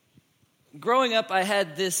Growing up, I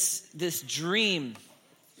had this dream,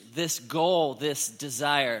 this goal, this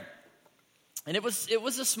desire. And it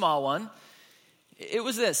was a small one. It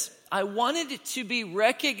was this. I wanted to be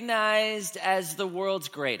recognized as the world's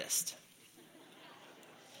greatest.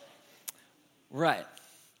 Right.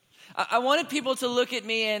 I wanted people to look at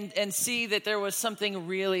me and see that there was something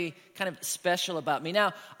really kind of special about me.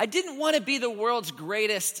 Now, I didn't want to be the world's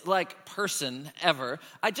greatest, person ever.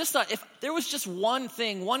 I just thought if there was just one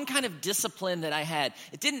thing, one kind of discipline that I had,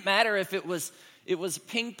 it didn't matter if it was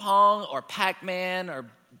ping pong or Pac-Man or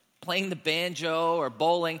playing the banjo or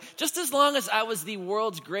bowling, just as long as I was the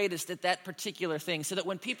world's greatest at that particular thing, so that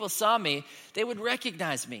when people saw me, they would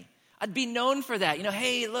recognize me. I'd be known for that.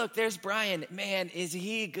 Hey, look, there's Brian. Man, is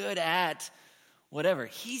he good at whatever.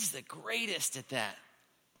 He's the greatest at that,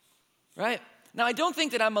 right? Now, I don't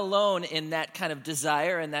think that I'm alone in that kind of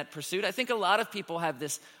desire and that pursuit. I think a lot of people have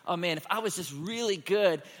this, oh man, if I was just really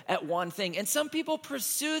good at one thing. And some people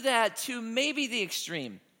pursue that to maybe the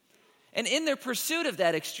extreme. And in their pursuit of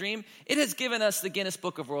that extreme, it has given us the Guinness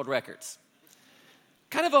Book of World Records.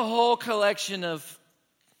 Kind of a whole collection of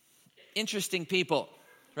interesting people.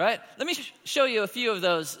 Right? Let me show you a few of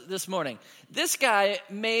those this morning. This guy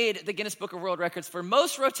made the Guinness Book of World Records for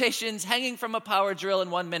most rotations hanging from a power drill in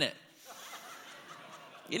 1 minute.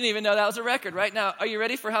 You didn't even know that was a record, right? Now, are you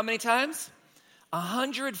ready for how many times?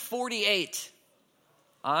 148.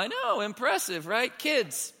 I know, impressive, right?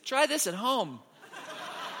 Kids, try this at home.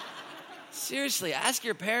 Seriously, ask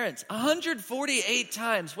your parents. 148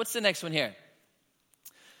 times. What's the next one here?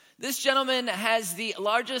 This gentleman has the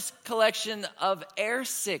largest collection of air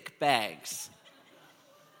sick bags.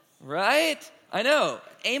 Right? I know.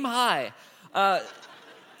 Aim high.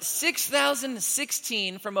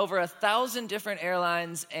 6,016 from over 1,000 different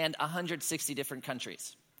airlines and 160 different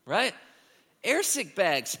countries. Right? Air sick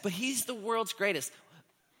bags, but he's the world's greatest.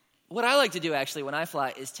 What I like to do actually when I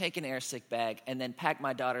fly is take an air sick bag and then pack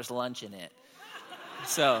my daughter's lunch in it.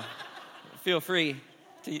 So feel free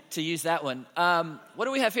to use that one. What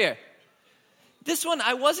do we have here? This one,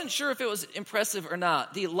 I wasn't sure if it was impressive or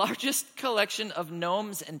not. The largest collection of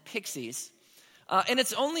gnomes and pixies. And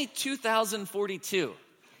it's only 2,042.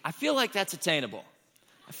 I feel like that's attainable.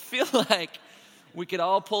 I feel like we could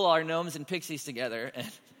all pull our gnomes and pixies together and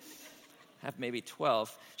have maybe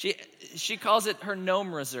 12. She calls it her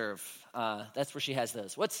gnome reserve. That's where she has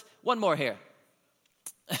those. What's one more here?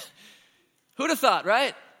 Who'd have thought,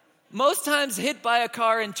 right? Most times hit by a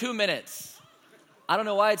car in 2 minutes. I don't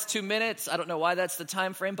know why it's 2 minutes. I don't know why that's the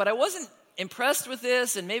time frame, but I wasn't impressed with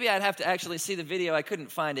this, and maybe I'd have to actually see the video. I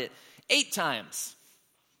couldn't find it. 8 times.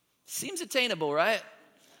 Seems attainable, right?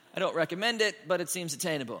 I don't recommend it, but it seems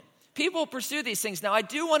attainable. People pursue these things. Now, I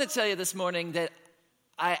do want to tell you this morning that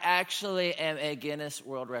I actually am a Guinness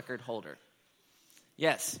World Record holder.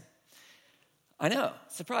 Yes. I know.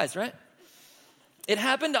 Surprised, right? It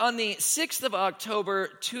happened on the 6th of October,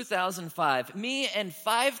 2005. Me and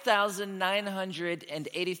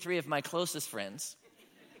 5,983 of my closest friends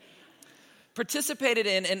participated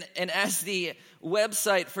in, and as the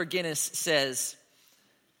website for Guinness says,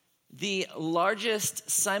 the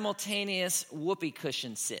largest simultaneous whoopee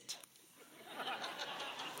cushion sit.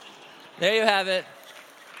 There you have it.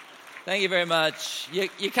 Thank you very much.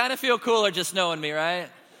 You kind of feel cooler just knowing me, right?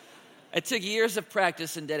 It took years of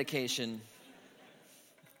practice and dedication.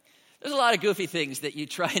 There's a lot of goofy things that you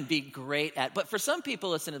try and be great at, but for some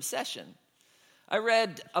people, it's an obsession. I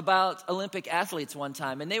read about Olympic athletes one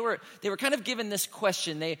time, and they were kind of given this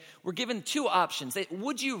question. They were given 2 options.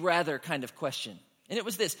 Would you rather kind of question. And it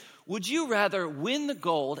was this: would you rather win the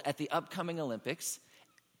gold at the upcoming Olympics,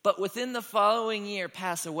 but within the following year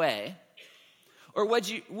pass away? Or would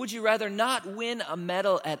you rather not win a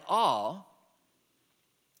medal at all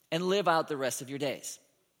and live out the rest of your days?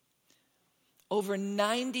 Over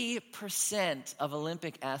 90% of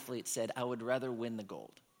Olympic athletes said, I would rather win the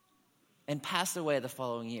gold and pass away the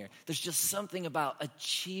following year. There's just something about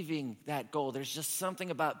achieving that goal. There's just something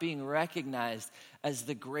about being recognized as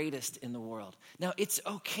the greatest in the world. Now, it's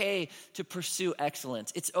okay to pursue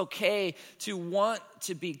excellence. It's okay to want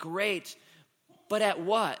to be great, but at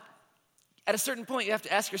what? At a certain point, you have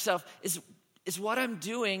to ask yourself, is what I'm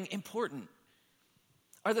doing important?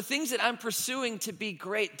 Are the things that I'm pursuing to be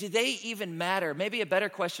great, do they even matter? Maybe a better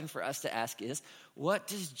question for us to ask is, what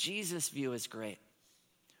does Jesus view as great?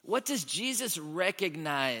 What does Jesus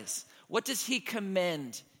recognize? What does he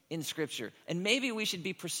commend in Scripture? And maybe we should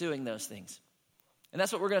be pursuing those things. And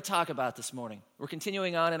that's what we're going to talk about this morning. We're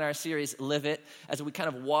continuing on in our series, Live It, as we kind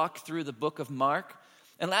of walk through the book of Mark.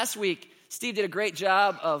 And last week, Steve did a great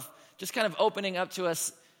job of just kind of opening up to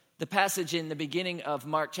us the passage in the beginning of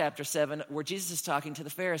Mark chapter 7 where Jesus is talking to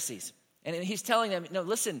the Pharisees. And he's telling them, no,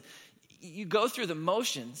 listen, you go through the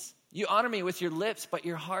motions. You honor me with your lips, but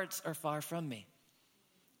your hearts are far from me.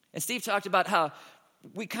 And Steve talked about how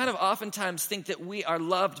we kind of oftentimes think that we are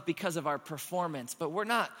loved because of our performance, but we're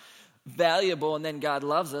not valuable and then God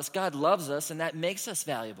loves us. God loves us, and that makes us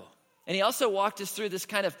valuable. And he also walked us through this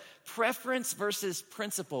kind of preference versus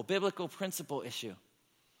principle, biblical principle issue,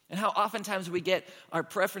 and how oftentimes we get our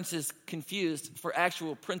preferences confused for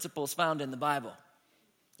actual principles found in the Bible.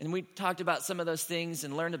 And we talked about some of those things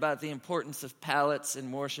and learned about the importance of palates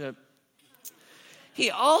in worship. He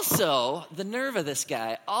also, the nerve of this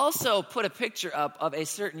guy, also put a picture up of a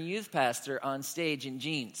certain youth pastor on stage in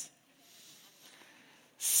jeans.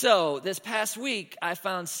 So this past week, I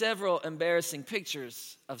found several embarrassing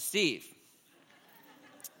pictures of Steve.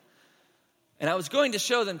 And I was going to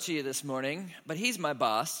show them to you this morning, but he's my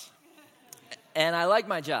boss, and I like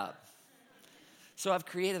my job. So I've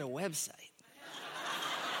created a website.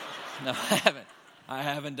 No, I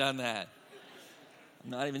haven't done that. I'm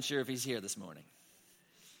not even sure if he's here this morning.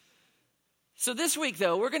 So this week,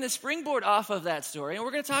 though, we're going to springboard off of that story, and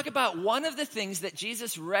we're going to talk about one of the things that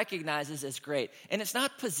Jesus recognizes as great. And it's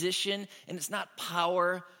not position, and it's not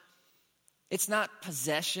power. It's not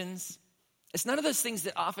possessions. It's none of those things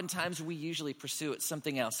that oftentimes we usually pursue. It's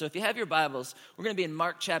something else. So if you have your Bibles, we're going to be in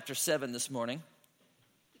Mark chapter 7 this morning.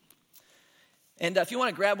 And if you want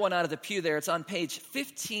to grab one out of the pew there, it's on page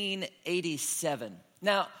 1587.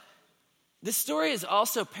 Now, this story is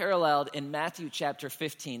also paralleled in Matthew chapter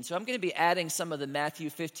 15. So I'm going to be adding some of the Matthew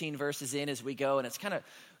 15 verses in as we go, and it's going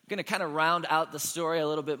to round out the story a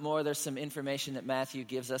little bit more. There's some information that Matthew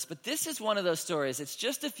gives us. But this is one of those stories. It's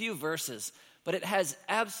just a few verses, but it has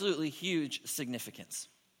absolutely huge significance.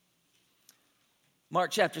 Mark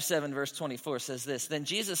chapter 7, verse 24 says this: Then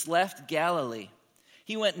Jesus left Galilee.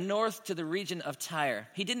 He went north to the region of Tyre.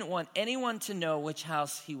 He didn't want anyone to know which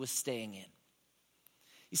house he was staying in.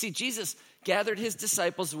 You see, Jesus gathered his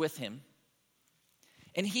disciples with him,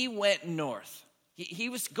 and he went north. He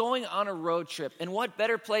was going on a road trip, and what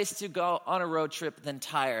better place to go on a road trip than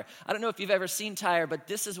Tyre? I don't know if you've ever seen Tyre, but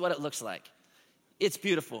this is what it looks like. It's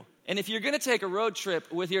beautiful. And if you're going to take a road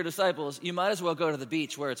trip with your disciples, you might as well go to the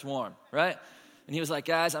beach where it's warm, right? And he was like,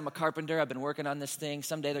 guys, I'm a carpenter. I've been working on this thing.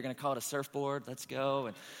 Someday they're going to call it a surfboard. Let's go.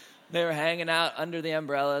 And they were hanging out under the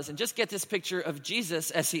umbrellas. And just get this picture of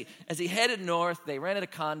Jesus as he headed north. They rented a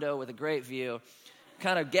condo with a great view,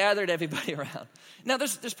 kind of gathered everybody around. Now,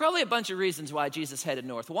 there's probably a bunch of reasons why Jesus headed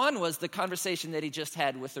north. One was the conversation that he just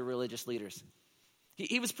had with the religious leaders.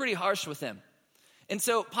 He was pretty harsh with them. And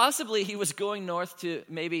so possibly he was going north to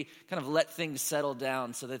maybe kind of let things settle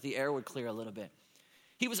down so that the air would clear a little bit.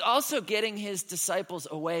 He was also getting his disciples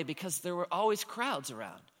away because there were always crowds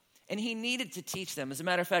around. And he needed to teach them. As a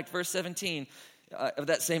matter of fact, verse 17 of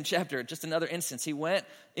that same chapter, just another instance, he went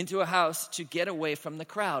into a house to get away from the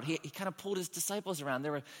crowd. He kind of pulled his disciples around.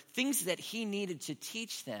 There were things that he needed to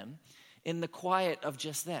teach them in the quiet of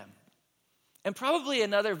just them. And probably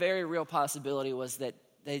another very real possibility was that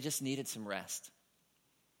they just needed some rest.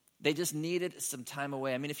 They just needed some time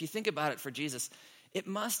away. I mean, if you think about it for Jesus, it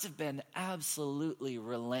must have been absolutely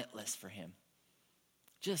relentless for him.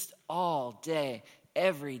 Just all day,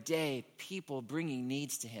 every day, people bringing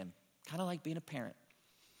needs to him. Kind of like being a parent.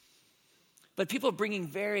 But people bringing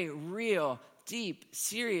very real, deep,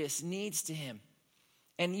 serious needs to him.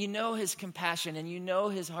 And you know his compassion and you know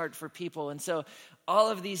his heart for people. And so all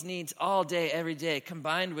of these needs all day, every day,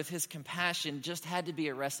 combined with his compassion, just had to be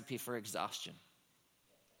a recipe for exhaustion.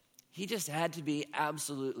 He just had to be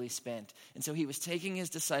absolutely spent. And so he was taking his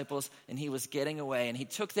disciples and he was getting away. And he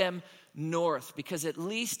took them north because at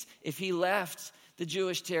least if he left the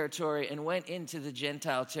Jewish territory and went into the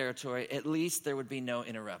Gentile territory, at least there would be no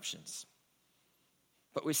interruptions.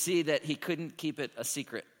 But we see that he couldn't keep it a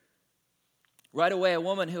secret. Right away, a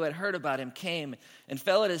woman who had heard about him came and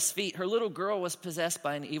fell at his feet. Her little girl was possessed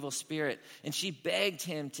by an evil spirit, and she begged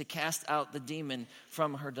him to cast out the demon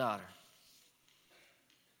from her daughter.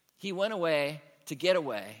 He went away to get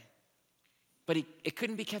away, but it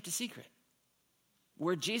couldn't be kept a secret.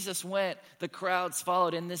 Where Jesus went, the crowds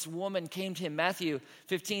followed, and this woman came to him. Matthew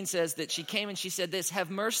 15 says that she came and she said this: "Have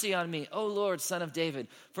mercy on me, O Lord, Son of David,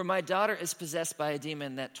 for my daughter is possessed by a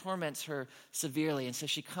demon that torments her severely." And so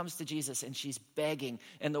she comes to Jesus and she's begging.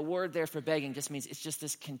 And the word there for begging just means it's just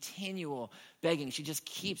this continual begging. She just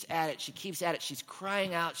keeps at it. She keeps at it. She's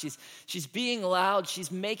crying out. She's being loud.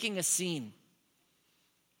 She's making a scene.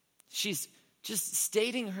 She's just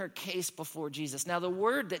stating her case before Jesus. Now, the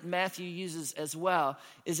word that Matthew uses as well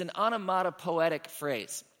is an onomatopoetic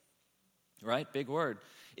phrase, right? Big word.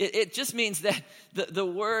 It just means that the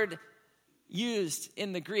word used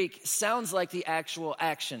in the Greek sounds like the actual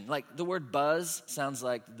action. Like the word buzz sounds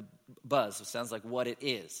like the buzz, sounds like what it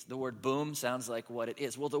is. The word boom sounds like what it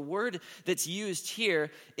is. Well, the word that's used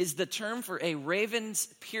here is the term for a raven's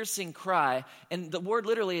piercing cry, and the word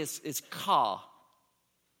literally is caw.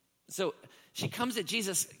 So she comes at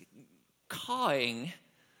Jesus cawing,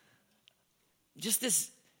 just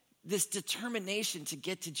this determination to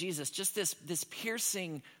get to Jesus, just this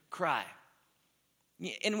piercing cry.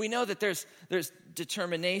 And we know that there's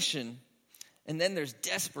determination, and then there's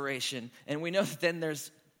desperation, and we know that then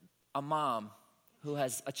there's a mom who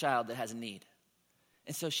has a child that has a need.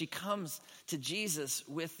 And so she comes to Jesus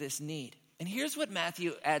with this need. And here's what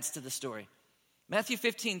Matthew adds to the story. Matthew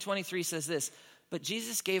 15:23 says this, "But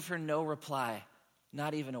Jesus gave her no reply,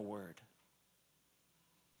 not even a word."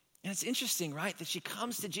 And it's interesting, right, that she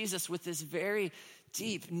comes to Jesus with this very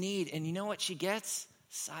deep need, and you know what she gets?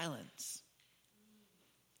 Silence.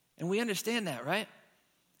 And we understand that, right?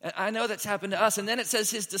 I know that's happened to us. And then it says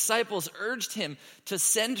his disciples urged him to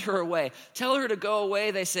send her away. Tell her to go away,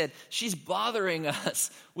 they said. She's bothering us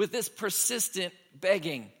with this persistent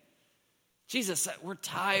begging. Jesus, we're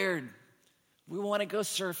tired. We want to go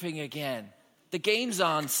surfing again. The game's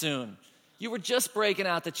on soon. You were just breaking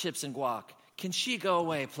out the chips and guac. Can she go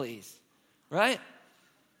away, please? Right?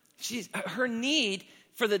 Her need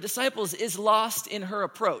for the disciples is lost in her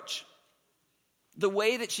approach. The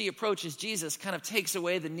way that she approaches Jesus kind of takes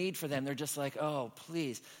away the need for them. They're just like, oh,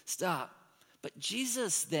 please, stop. But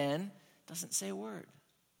Jesus then doesn't say a word.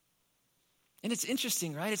 And it's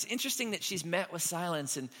interesting, right? It's interesting that she's met with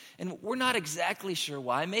silence, and we're not exactly sure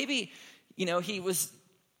why. Maybe, he was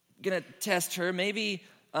going to test her. Maybe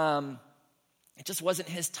it just wasn't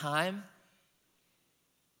his time.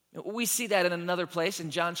 We see that in another place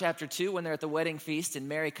in John chapter 2 when they're at the wedding feast, and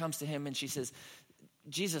Mary comes to him and she says,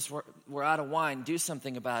 Jesus, we're out of wine. Do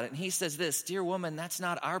something about it. And he says this, "Dear woman, that's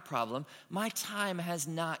not our problem. My time has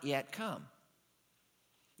not yet come."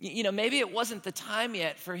 Maybe it wasn't the time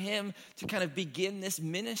yet for him to kind of begin this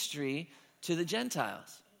ministry to the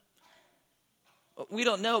Gentiles. We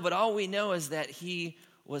don't know, but all we know is that he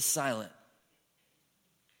was silent.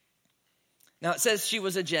 Now, it says she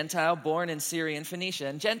was a Gentile born in Syrian Phoenicia.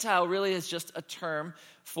 And Gentile really is just a term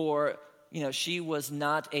for, she was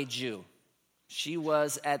not a Jew. She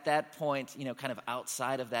was at that point, kind of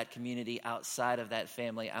outside of that community, outside of that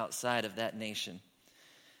family, outside of that nation.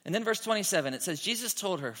 And then verse 27, it says, Jesus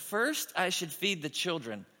told her, "First I should feed the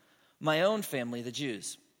children, my own family, the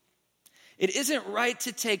Jews. It isn't right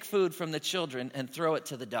to take food from the children and throw it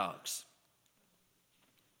to the dogs."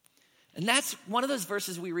 And that's one of those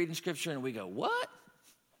verses we read in Scripture and we go, what?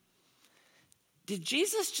 Did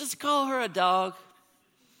Jesus just call her a dog?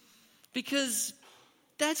 Because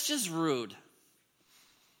that's just rude.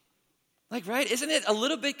 Right? Isn't it a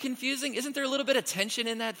little bit confusing? Isn't there a little bit of tension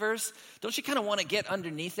in that verse? Don't you kind of want to get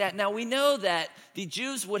underneath that? Now, we know that the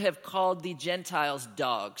Jews would have called the Gentiles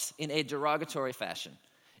dogs in a derogatory fashion.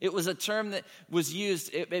 It was a term that was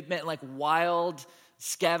used, it meant like wild,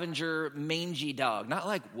 scavenger, mangy dog. Not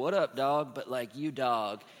like, what up, dog, but like, you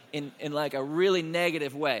dog, in like a really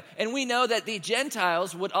negative way. And we know that the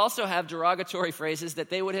Gentiles would also have derogatory phrases that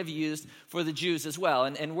they would have used for the Jews as well.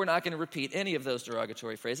 And we're not going to repeat any of those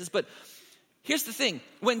derogatory phrases. But here's the thing.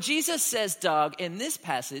 When Jesus says dog in this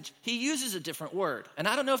passage, he uses a different word. And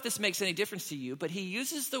I don't know if this makes any difference to you, but he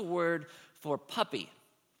uses the word for puppy,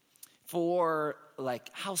 for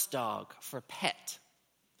like house dog, for pet.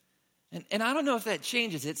 And I don't know if that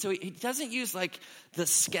changes it. So he doesn't use like the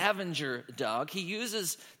scavenger dog. He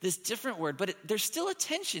uses this different word, but there's still a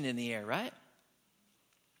tension in the air, right?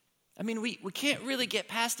 I mean, we can't really get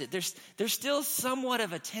past it. There's still somewhat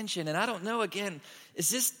of a tension. And I don't know, again, is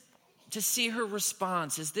this to see her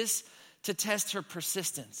response? Is this to test her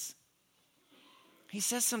persistence? He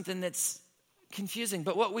says something that's confusing.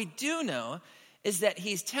 But what we do know is that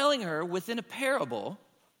he's telling her within a parable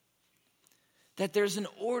that there's an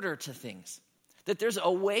order to things, that there's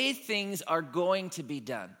a way things are going to be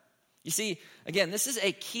done. You see, again, this is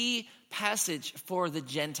a key passage for the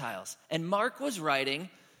Gentiles. And Mark was writing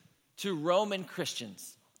to Roman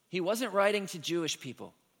Christians. He wasn't writing to Jewish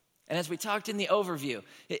people. And as we talked in the overview,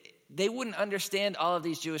 they wouldn't understand all of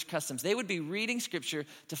these Jewish customs. They would be reading Scripture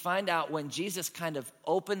to find out when Jesus kind of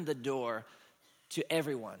opened the door to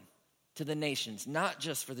everyone, to the nations, not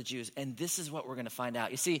just for the Jews. And this is what we're going to find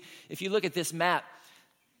out. You see, if you look at this map,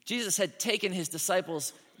 Jesus had taken his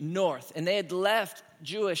disciples, north, and they had left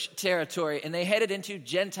Jewish territory, and they headed into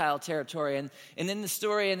Gentile territory. And in the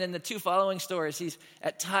story, and then the two following stories, he's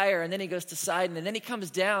at Tyre, and then he goes to Sidon, and then he comes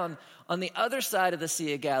down on the other side of the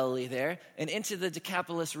Sea of Galilee there, and into the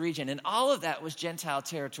Decapolis region. And all of that was Gentile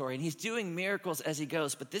territory, and he's doing miracles as he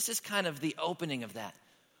goes. But this is kind of the opening of that.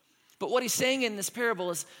 But what he's saying in this parable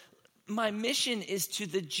is, my mission is to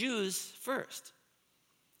the Jews first.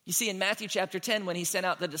 You see, in Matthew chapter 10, when he sent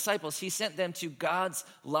out the disciples, he sent them to God's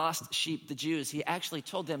lost sheep, the Jews. He actually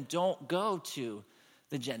told them, don't go to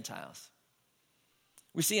the Gentiles.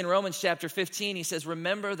 We see in Romans chapter 15, he says,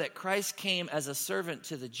 remember that Christ came as a servant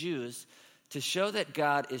to the Jews to show that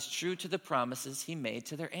God is true to the promises he made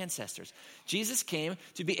to their ancestors. Jesus came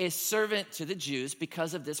to be a servant to the Jews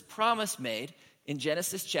because of this promise made in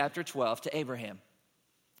Genesis chapter 12 to Abraham.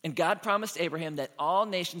 And God promised Abraham that all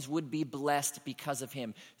nations would be blessed because of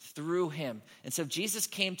him, through him. And so Jesus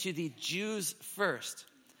came to the Jews first.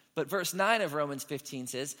 But verse 9 of Romans 15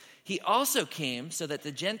 says, he also came so that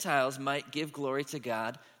the Gentiles might give glory to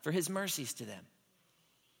God for his mercies to them.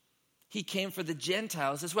 He came for the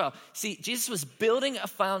Gentiles as well. See, Jesus was building a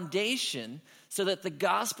foundation so that the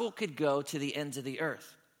gospel could go to the ends of the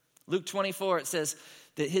earth. Luke 24, it says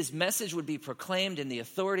that his message would be proclaimed in the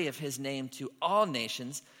authority of his name to all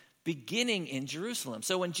nations, beginning in Jerusalem.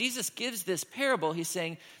 So when Jesus gives this parable, he's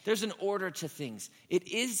saying there's an order to things. It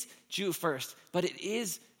is Jew first, but it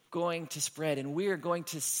is going to spread, and we are going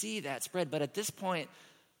to see that spread. But at this point,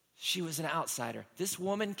 she was an outsider. This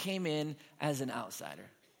woman came in as an outsider.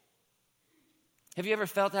 Have you ever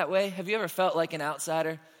felt that way? Have you ever felt like an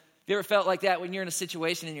outsider? Have you ever felt like that when you're in a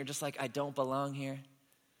situation and you're just like, I don't belong here?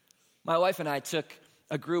 My wife and I took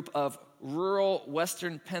a group of rural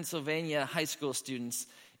Western Pennsylvania high school students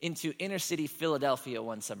into inner city Philadelphia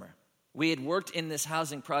one summer. We had worked in this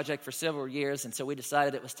housing project for several years, and so we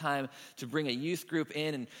decided it was time to bring a youth group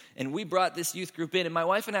in, and we brought this youth group in, and my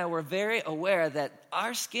wife and I were very aware that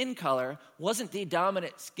our skin color wasn't the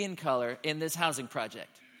dominant skin color in this housing project.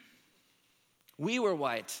 We were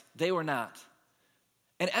white, they were not.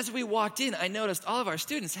 And as we walked in, I noticed all of our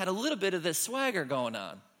students had a little bit of this swagger going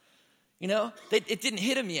on. You know, it didn't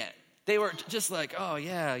hit them yet. They were just like, oh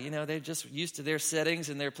yeah, you know, they're just used to their settings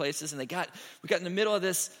and their places. And we got in the middle of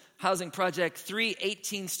this housing project, 3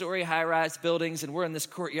 18-story high-rise buildings, and we're in this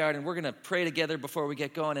courtyard, and we're going to pray together before we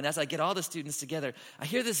get going. And as I get all the students together, I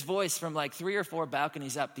hear this voice from like 3 or 4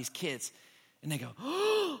 balconies up, these kids, and they go,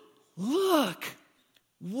 oh, look,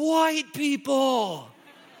 white people.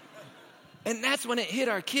 And that's when it hit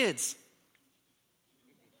our kids.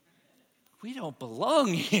 We don't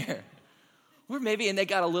belong here. Or maybe, and they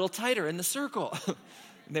got a little tighter in the circle.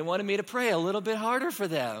 They wanted me to pray a little bit harder for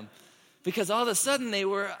them because all of a sudden they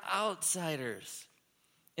were outsiders.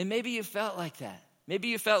 And maybe you felt like that. Maybe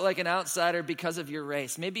you felt like an outsider because of your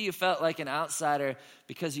race. Maybe you felt like an outsider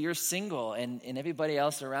because you're single and everybody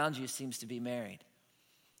else around you seems to be married.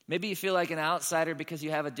 Maybe you feel like an outsider because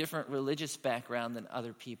you have a different religious background than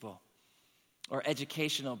other people, or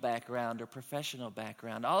educational background or professional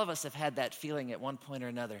background. All of us have had that feeling at one point or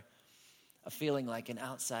another. A feeling like an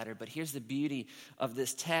outsider. But here's the beauty of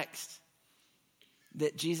this text,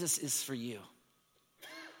 that Jesus is for you.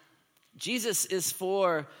 Jesus is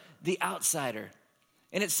for the outsider.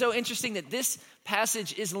 And it's so interesting that this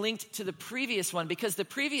passage is linked to the previous one, because the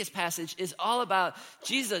previous passage is all about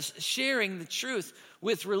Jesus sharing the truth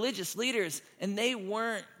with religious leaders, and they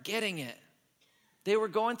weren't getting it. They were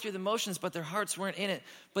going through the motions, but their hearts weren't in it.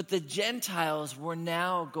 But the Gentiles were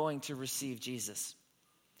now going to receive Jesus.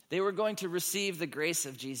 They were going to receive the grace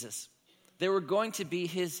of Jesus. They were going to be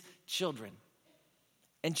his children.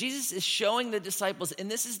 And Jesus is showing the disciples,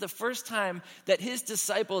 and this is the first time that his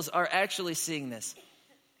disciples are actually seeing this.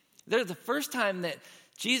 They're the first time that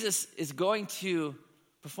Jesus is going to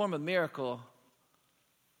perform a miracle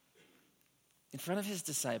in front of his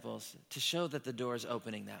disciples to show that the door is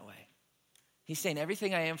opening that way. He's saying,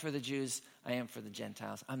 everything I am for the Jews, I am for the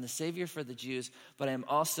Gentiles. I'm the Savior for the Jews, but I am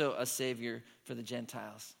also a Savior for the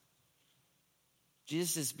Gentiles.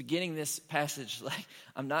 Jesus is beginning this passage like,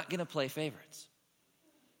 I'm not going to play favorites.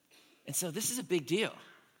 And so this is a big deal.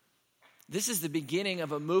 This is the beginning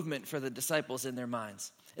of a movement for the disciples in their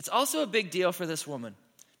minds. It's also a big deal for this woman,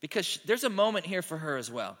 because there's a moment here for her as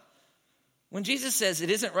well. When Jesus says it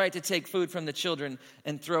isn't right to take food from the children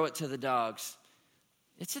and throw it to the dogs,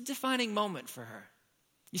 it's a defining moment for her.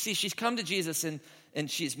 You see, she's come to Jesus and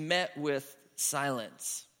she's met with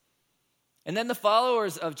silence. And then the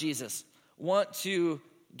followers of Jesus want to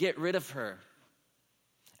get rid of her.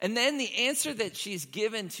 And then the answer that she's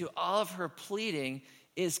given to all of her pleading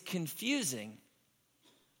is confusing.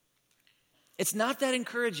 It's not that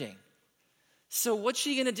encouraging. So what's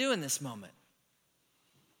she going to do in this moment?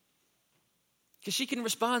 Because she can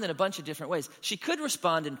respond in a bunch of different ways. She could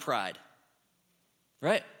respond in pride,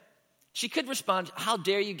 right? She could respond, how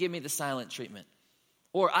dare you give me the silent treatment?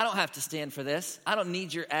 Or I don't have to stand for this. I don't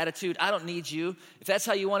need your attitude. I don't need you. If that's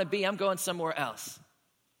how you want to be, I'm going somewhere else.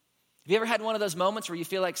 Have you ever had one of those moments where you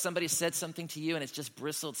feel like somebody said something to you and it's just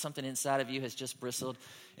bristled, something inside of you has just bristled,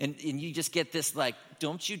 and you just get this like,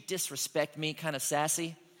 don't you disrespect me kind of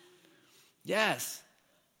sassy? Yes.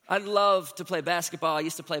 I love to play basketball. I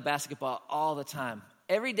used to play basketball all the time.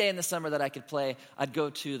 Every day in the summer that I could play, I'd go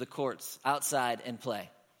to the courts outside and play.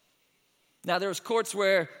 Now, there was courts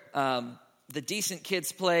where the decent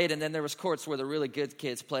kids played, and then there was courts where the really good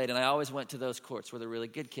kids played, and I always went to those courts where the really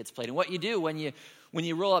good kids played. And what you do when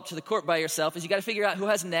you roll up to the court by yourself is you got to figure out who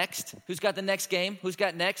has next, who's got the next game, who's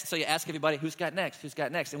got next. So you ask everybody, who's got next, who's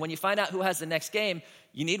got next. And when you find out who has the next game,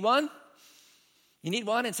 you need one. You need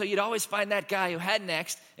one, and so you'd always find that guy who had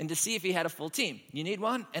next and to see if he had a full team. You need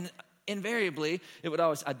one, and invariably,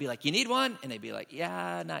 I'd be like, you need one? And they'd be like,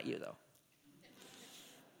 yeah, not you though.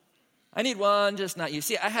 I need one, just not you.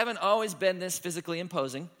 See, I haven't always been this physically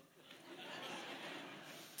imposing.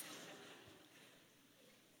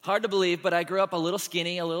 Hard to believe, but I grew up a little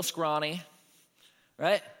skinny, a little scrawny,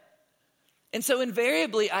 right? And so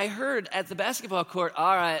invariably, I heard at the basketball court,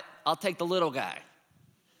 all right, I'll take the little guy.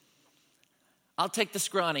 I'll take the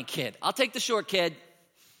scrawny kid. I'll take the short kid,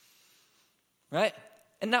 right?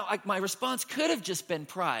 And now my response could have just been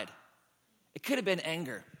pride. It could have been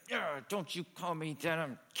anger. Don't you call me down,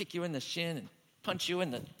 I'll kick you in the shin and punch you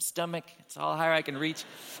in the stomach. It's all higher I can reach,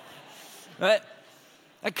 right?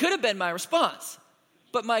 That could have been my response.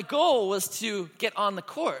 But my goal was to get on the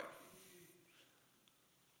court.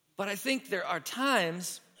 But I think there are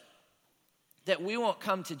times that we won't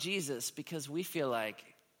come to Jesus because we feel like,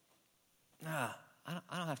 I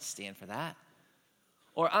don't have to stand for that.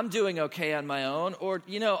 Or I'm doing okay on my own. Or,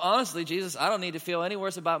 honestly, Jesus, I don't need to feel any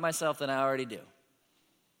worse about myself than I already do.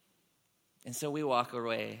 And so we walk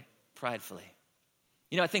away pridefully.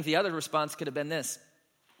 I think the other response could have been this.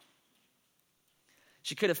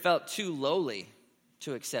 She could have felt too lowly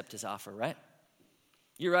to accept his offer, right?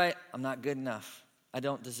 You're right, I'm not good enough. I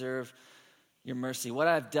don't deserve your mercy. What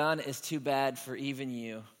I've done is too bad for even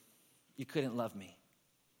you. You couldn't love me.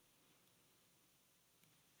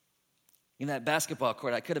 In that basketball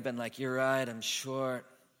court, I could have been like, you're right, I'm short,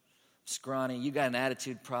 scrawny. You got an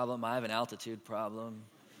attitude problem, I have an altitude problem.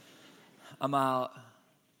 I'm out.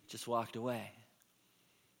 Just walked away.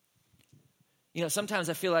 Sometimes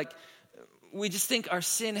I feel like we just think our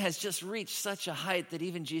sin has just reached such a height that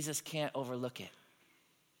even Jesus can't overlook it.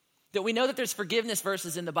 That we know that there's forgiveness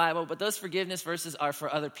verses in the Bible, but those forgiveness verses are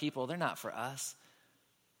for other people. They're not for us.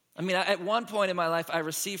 At one point in my life, I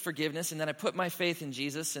received forgiveness, and then I put my faith in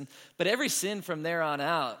Jesus. But every sin from there on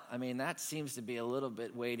out, that seems to be a little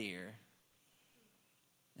bit weightier.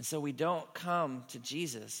 And so we don't come to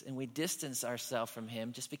Jesus, and we distance ourselves from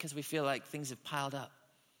him just because we feel like things have piled up.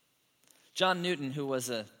 John Newton, who was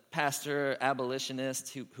a pastor, abolitionist,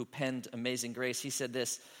 who penned Amazing Grace, he said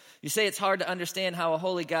this, "You say it's hard to understand how a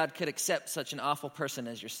holy God could accept such an awful person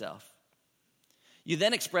as yourself. You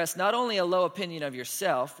then express not only a low opinion of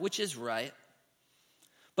yourself, which is right,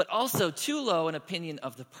 but also too low an opinion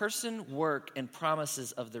of the person, work, and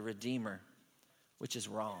promises of the Redeemer, which is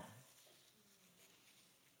wrong."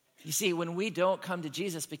 You see, when we don't come to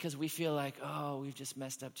Jesus because we feel like, we've just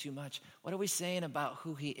messed up too much, what are we saying about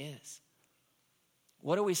who he is?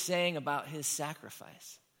 What are we saying about his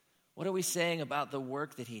sacrifice? What are we saying about the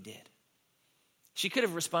work that he did? She could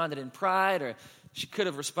have responded in pride, or she could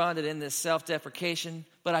have responded in this self-deprecation,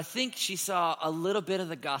 but I think she saw a little bit of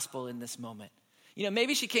the gospel in this moment.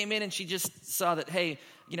 Maybe she came in and she just saw that, hey,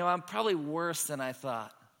 I'm probably worse than I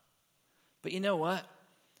thought. But you know what?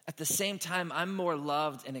 At the same time, I'm more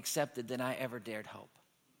loved and accepted than I ever dared hope.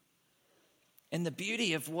 And the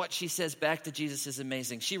beauty of what she says back to Jesus is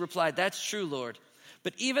amazing. She replied, "That's true, Lord,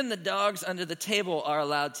 but even the dogs under the table are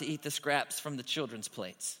allowed to eat the scraps from the children's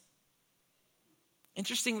plates."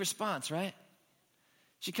 Interesting response, right?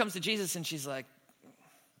 She comes to Jesus and she's like,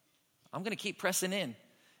 I'm going to keep pressing in.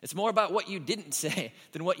 It's more about what you didn't say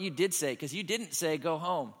than what you did say, because you didn't say go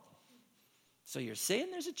home. So you're saying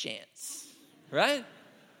there's a chance, right?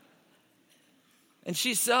 And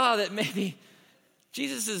she saw that maybe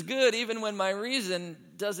Jesus is good even when my reason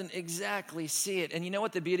doesn't exactly see it. And you know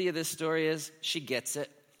what the beauty of this story is? She gets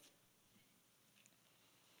it.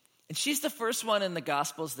 And she's the first one in the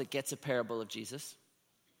Gospels that gets a parable of Jesus.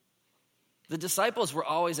 The disciples were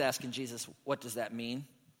always asking Jesus, what does that mean?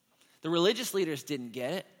 The religious leaders didn't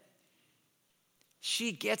get it.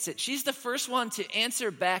 She gets it. She's the first one to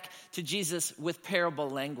answer back to Jesus with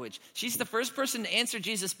parable language. She's the first person to answer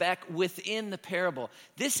Jesus back within the parable.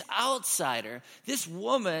 This outsider, this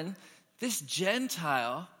woman, this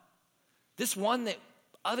Gentile, this one that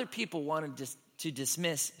other people wanted to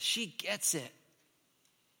dismiss, she gets it.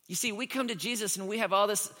 You see, we come to Jesus and we have all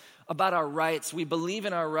this about our rights. We believe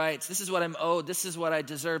in our rights. This is what I'm owed. This is what I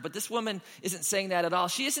deserve. But this woman isn't saying that at all.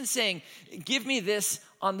 She isn't saying, give me this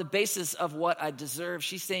on the basis of what I deserve.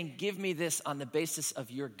 She's saying, give me this on the basis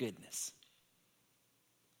of your goodness.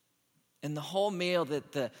 And the whole meal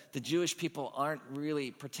that the Jewish people aren't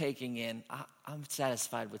really partaking in, I'm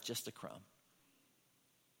satisfied with just a crumb.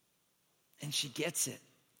 And she gets it.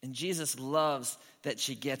 And Jesus loves that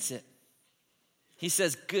she gets it. He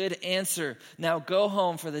says, good answer. Now go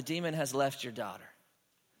home, for the demon has left your daughter.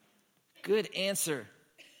 Good answer.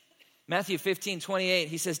 Matthew 15:28,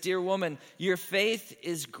 he says, dear woman, your faith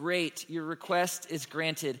is great. Your request is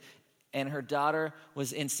granted. And her daughter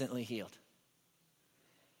was instantly healed.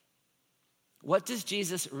 What does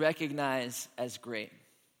Jesus recognize as great?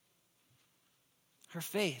 Her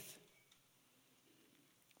faith.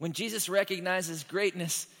 When Jesus recognizes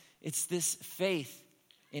greatness, it's this faith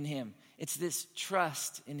in him. It's this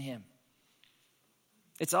trust in him.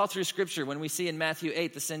 It's all through Scripture. When we see in Matthew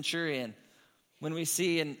 8, the centurion, when we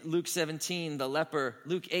see in Luke 17, the leper,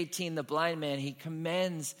 Luke 18, the blind man, he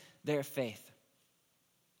commends their faith.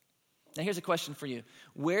 Now here's a question for you.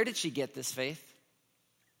 Where did she get this faith?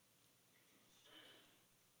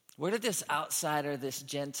 Where did this outsider, this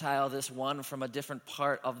Gentile, this one from a different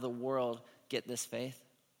part of the world get this faith?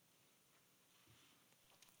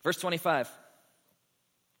 Verse 25.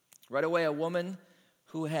 Right away, a woman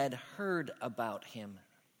who had heard about him.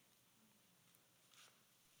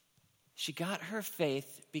 She got her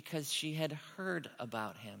faith because she had heard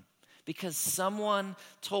about him. Because someone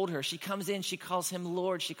told her. She comes in, she calls him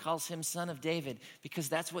Lord, she calls him Son of David. Because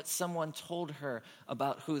that's what someone told her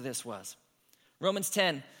about who this was. Romans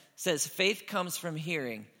 10 says, faith comes from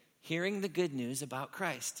hearing the good news about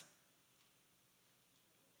Christ.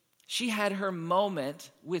 She had her moment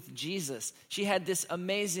with Jesus. She had this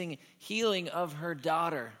amazing healing of her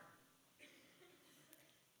daughter.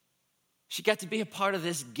 She got to be a part of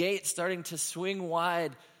this gate starting to swing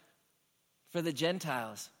wide for the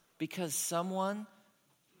Gentiles because someone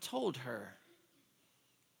told her.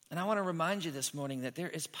 And I want to remind you this morning that there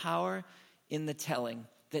is power in the telling,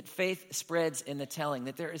 that faith spreads in the telling,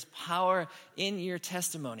 that there is power in your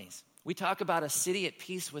testimonies. We talk about a city at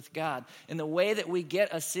peace with God. And the way that we get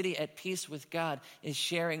a city at peace with God is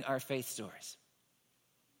sharing our faith stories.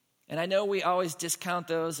 And I know we always discount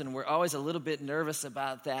those and we're always a little bit nervous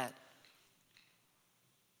about that.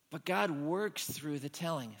 But God works through the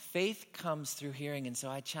telling. Faith comes through hearing. And so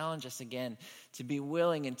I challenge us again to be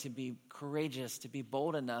willing and to be courageous, to be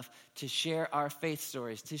bold enough to share our faith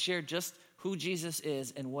stories, to share just who Jesus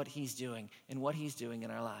is and what he's doing in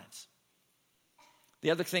our lives. The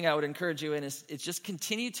other thing I would encourage you in is just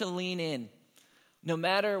continue to lean in no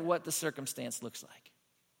matter what the circumstance looks like.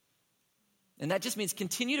 And that just means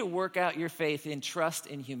continue to work out your faith in trust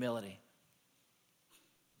and humility.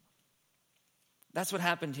 That's what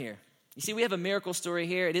happened here. You see, we have a miracle story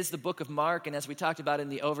here. It is the book of Mark, and as we talked about in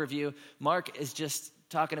the overview, Mark is just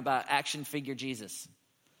talking about action figure Jesus.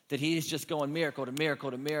 That he's just going miracle to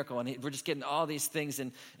miracle to miracle, and we're just getting all these things,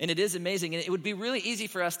 and it is amazing. And it would be really easy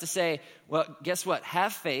for us to say, well, guess what?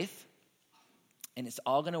 Have faith, and it's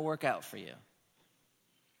all going to work out for you.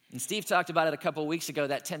 And Steve talked about it a couple of weeks ago,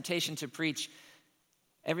 that temptation to preach,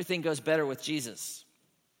 everything goes better with Jesus.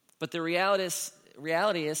 But the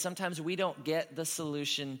reality is sometimes we don't get the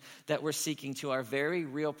solution that we're seeking to our very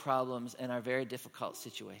real problems and our very difficult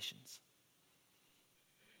situations.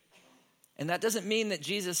 And that doesn't mean that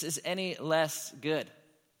Jesus is any less good.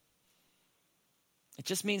 It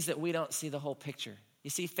just means that we don't see the whole picture. You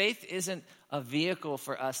see, faith isn't a vehicle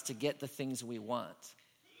for us to get the things we want.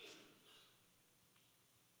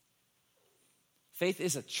 Faith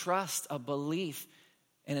is a trust, a belief,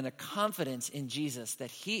 and a confidence in Jesus that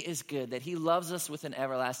he is good, that he loves us with an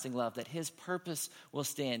everlasting love, that his purpose will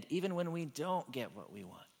stand even when we don't get what we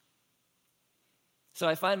want. So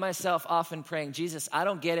I find myself often praying, Jesus, I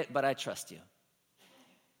don't get it, but I trust you.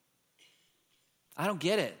 I don't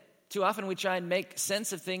get it. Too often we try and make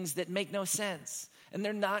sense of things that make no sense, and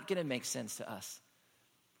they're not going to make sense to us.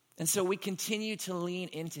 And so we continue to lean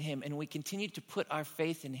into him, and we continue to put our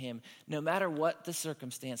faith in him no matter what the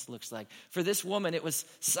circumstance looks like. For this woman, it was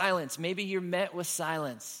silence. Maybe you're met with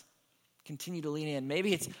silence. Continue to lean in.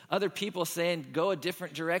 Maybe it's other people saying, go a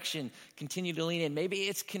different direction. Continue to lean in. Maybe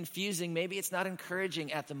it's confusing. Maybe it's not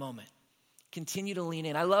encouraging at the moment. Continue to lean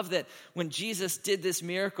in. I love that when Jesus did this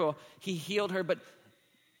miracle, he healed her, but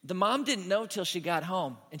the mom didn't know till she got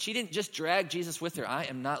home. And she didn't just drag Jesus with her. I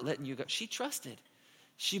am not letting you go. She trusted.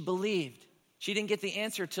 She believed. She didn't get the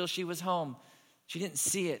answer till she was home. She didn't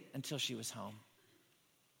see it until she was home.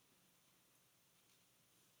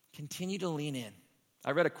 Continue to lean in.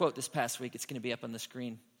 I read a quote this past week. It's going to be up on the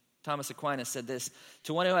screen. Thomas Aquinas said this: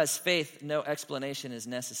 "To one who has faith, no explanation is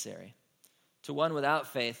necessary. To one without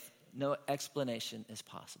faith, no explanation is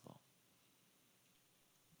possible."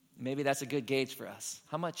 Maybe that's a good gauge for us.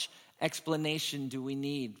 How much explanation do we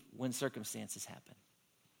need when circumstances happen?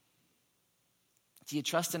 Do you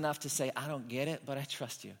trust enough to say, I don't get it, but I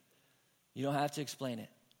trust you? You don't have to explain it.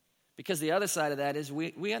 Because the other side of that is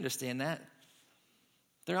we understand that.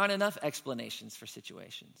 There aren't enough explanations for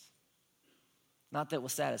situations. Not that will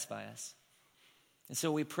satisfy us. And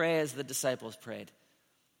so we pray as the disciples prayed.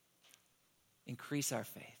 Increase our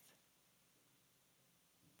faith.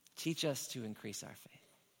 Teach us to increase our faith.